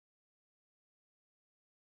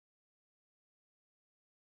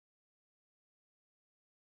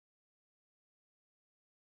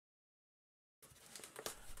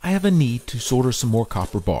I have a need to solder some more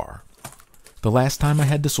copper bar. The last time I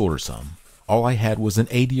had to solder some, all I had was an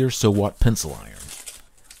 80 or so watt pencil iron.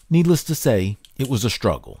 Needless to say, it was a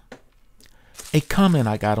struggle. A comment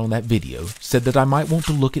I got on that video said that I might want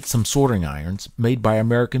to look at some soldering irons made by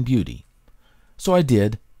American Beauty. So I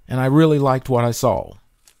did, and I really liked what I saw.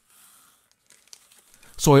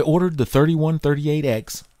 So I ordered the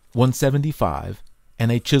 3138X-175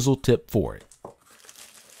 and a chisel tip for it.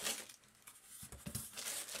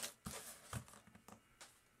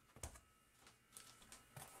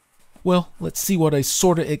 Well, let's see what a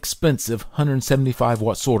sorta expensive 175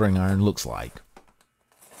 watt soldering iron looks like.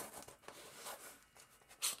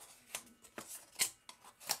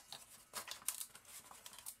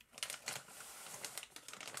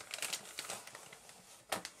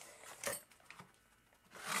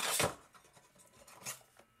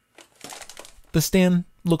 The stand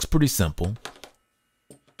looks pretty simple.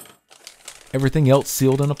 Everything else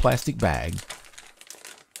sealed in a plastic bag.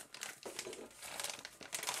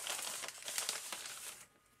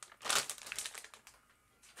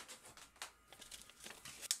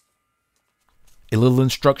 A little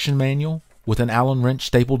instruction manual with an Allen wrench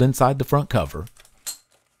stapled inside the front cover.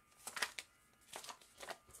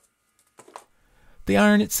 The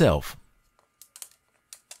iron itself.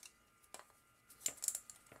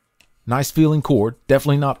 Nice feeling cord,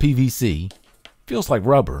 definitely not PVC. Feels like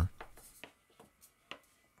rubber.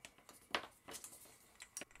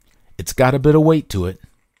 It's got a bit of weight to it.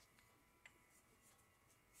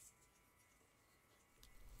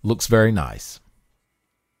 Looks very nice.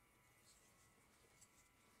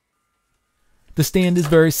 The stand is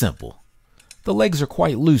very simple. The legs are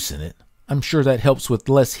quite loose in it. I'm sure that helps with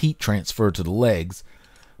less heat transfer to the legs,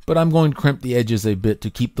 but I'm going to crimp the edges a bit to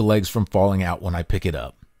keep the legs from falling out when I pick it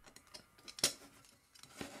up.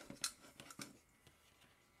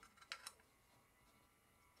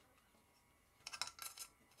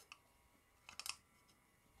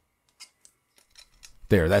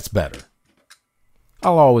 There, that's better.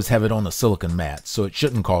 I'll always have it on a silicone mat, so it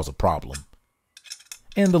shouldn't cause a problem.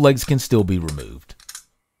 And the legs can still be removed.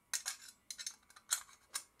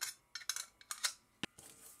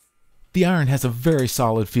 The iron has a very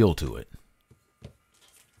solid feel to it.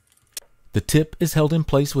 The tip is held in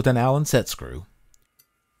place with an Allen set screw.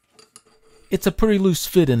 It's a pretty loose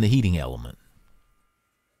fit in the heating element.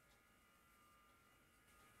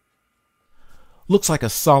 Looks like a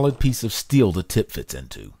solid piece of steel the tip fits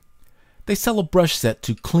into. They sell a brush set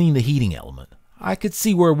to clean the heating element. I could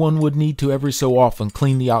see where one would need to every so often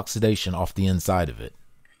clean the oxidation off the inside of it.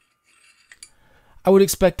 I would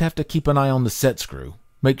expect to have to keep an eye on the set screw,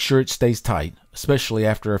 make sure it stays tight, especially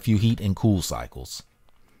after a few heat and cool cycles.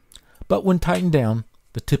 But when tightened down,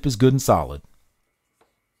 the tip is good and solid.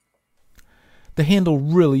 The handle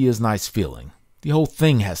really is nice feeling. The whole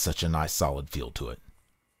thing has such a nice solid feel to it.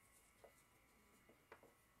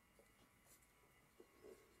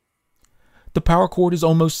 The power cord is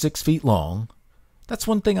almost 6 feet long. That's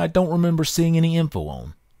one thing I don't remember seeing any info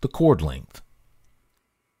on, the cord length.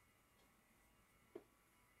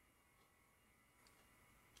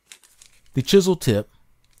 The chisel tip,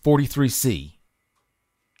 43C.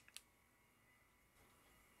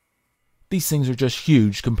 These things are just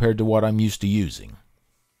huge compared to what I'm used to using.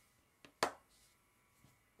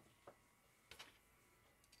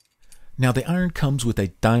 Now the iron comes with a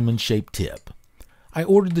diamond-shaped tip. I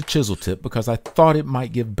ordered the chisel tip because I thought it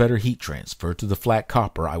might give better heat transfer to the flat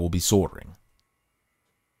copper I will be soldering.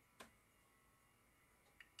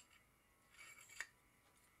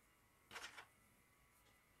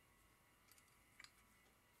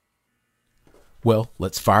 Well,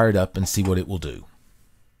 let's fire it up and see what it will do.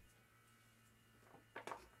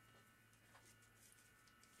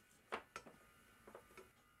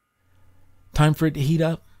 Time for it to heat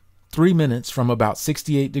up. 3 minutes from about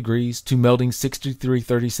 68 degrees to melting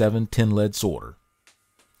 6337 tin lead solder.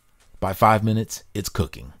 By 5 minutes, it's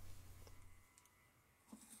cooking.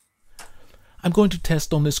 I'm going to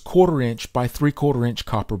test on this 1/4 inch by 3/4 inch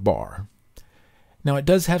copper bar. Now it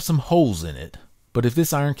does have some holes in it, but if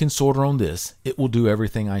this iron can solder on this, it will do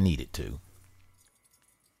everything I need it to.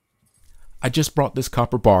 I just brought this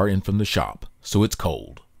copper bar in from the shop, so it's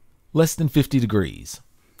cold. Less than 50 degrees.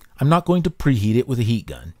 I'm not going to preheat it with a heat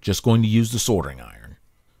gun, just going to use the soldering iron.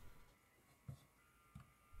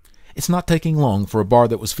 It's not taking long for a bar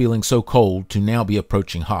that was feeling so cold to now be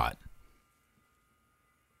approaching hot.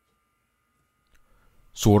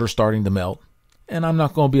 Solder starting to melt, and I'm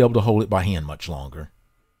not going to be able to hold it by hand much longer.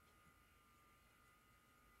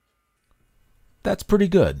 That's pretty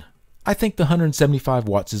good. I think the 175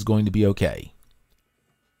 watts is going to be okay.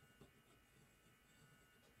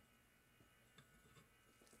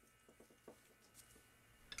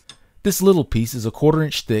 This little piece is a 1/4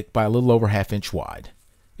 inch thick by a little over 1/2 inch wide.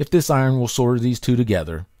 If this iron will solder these two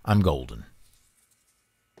together, I'm golden.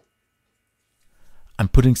 I'm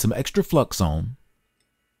putting some extra flux on.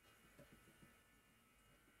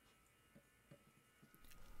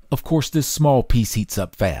 Of course, this small piece heats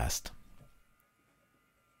up fast.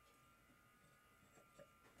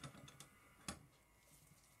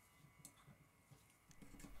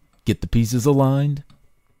 Get the pieces aligned.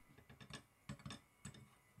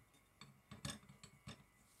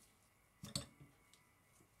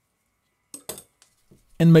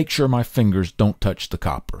 And make sure my fingers don't touch the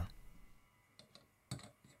copper.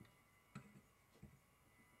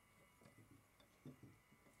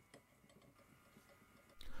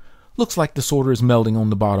 Looks like the solder is melting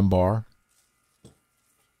on the bottom bar.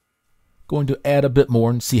 Going to add a bit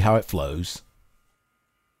more and see how it flows.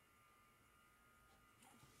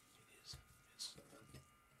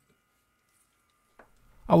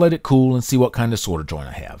 I'll let it cool and see what kind of solder joint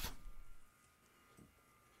I have.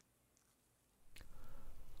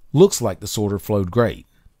 Looks like the solder flowed great.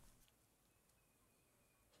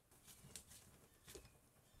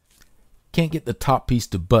 Can't get the top piece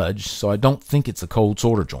to budge, so I don't think it's a cold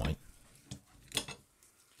solder joint.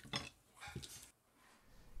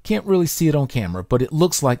 Can't really see it on camera, but it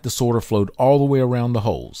looks like the solder flowed all the way around the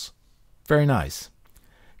holes. Very nice.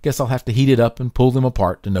 Guess I'll have to heat it up and pull them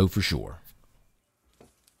apart to know for sure.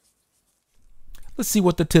 Let's see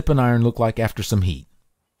what the tip and iron look like after some heat.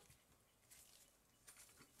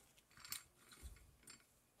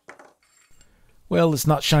 Well, it's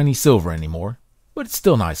not shiny silver anymore, but it's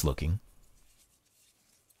still nice looking.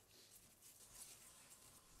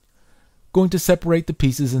 Going to separate the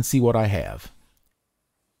pieces and see what I have.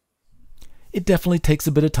 It definitely takes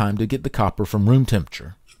a bit of time to get the copper from room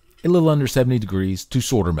temperature, a little under 70 degrees, to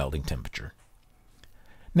solder melting temperature.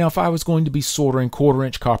 Now, if I was going to be soldering 1/4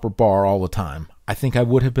 inch copper bar all the time, I think I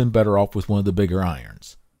would have been better off with one of the bigger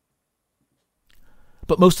irons.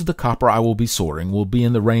 But most of the copper I will be soldering will be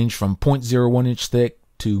in the range from 0.01 inch thick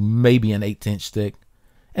to maybe an 1/8 inch thick,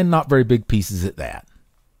 and not very big pieces at that.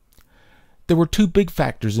 There were two big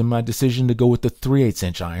factors in my decision to go with the 3/8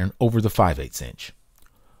 inch iron over the 5/8 inch.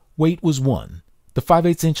 Weight was one. The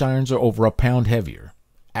 5/8 inch irons are over a pound heavier,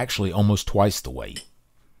 actually almost twice the weight.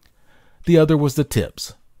 The other was the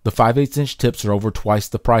tips. The 5/8 inch tips are over twice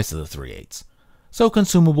the price of the 3/8, so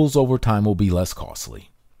consumables over time will be less costly.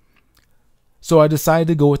 So I decided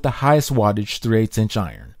to go with the highest wattage 3/8 inch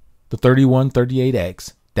iron, the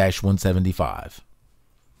 3138X-175.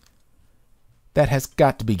 That has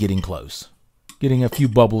got to be getting close, getting a few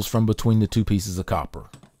bubbles from between the two pieces of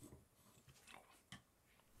copper.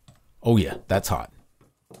 Oh yeah, that's hot.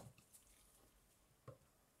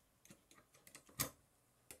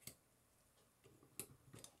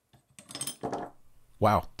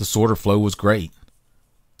 Wow, the solder flow was great.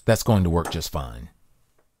 That's going to work just fine.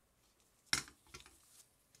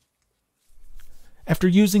 After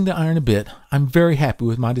using the iron a bit, I'm very happy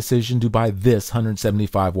with my decision to buy this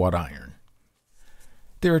 175 watt iron.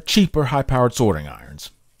 There are cheaper high-powered soldering irons.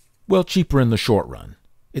 Well, cheaper in the short run.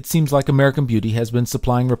 It seems like American Beauty has been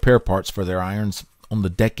supplying repair parts for their irons on the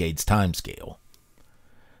decades time scale.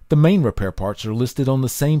 The main repair parts are listed on the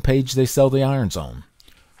same page they sell the irons on.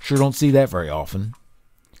 Sure don't see that very often.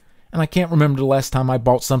 And I can't remember the last time I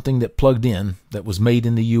bought something that plugged in that was made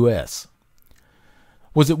in the US.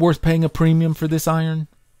 Was it worth paying a premium for this iron?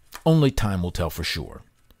 Only time will tell for sure.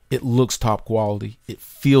 It looks top quality. It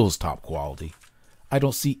feels top quality. I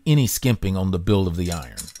don't see any skimping on the build of the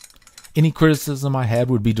iron. Any criticism I had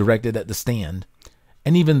would be directed at the stand,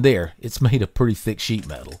 and even there, it's made of pretty thick sheet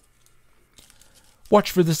metal.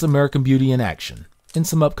 Watch for this American Beauty in action in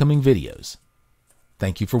some upcoming videos.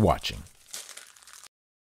 Thank you for watching.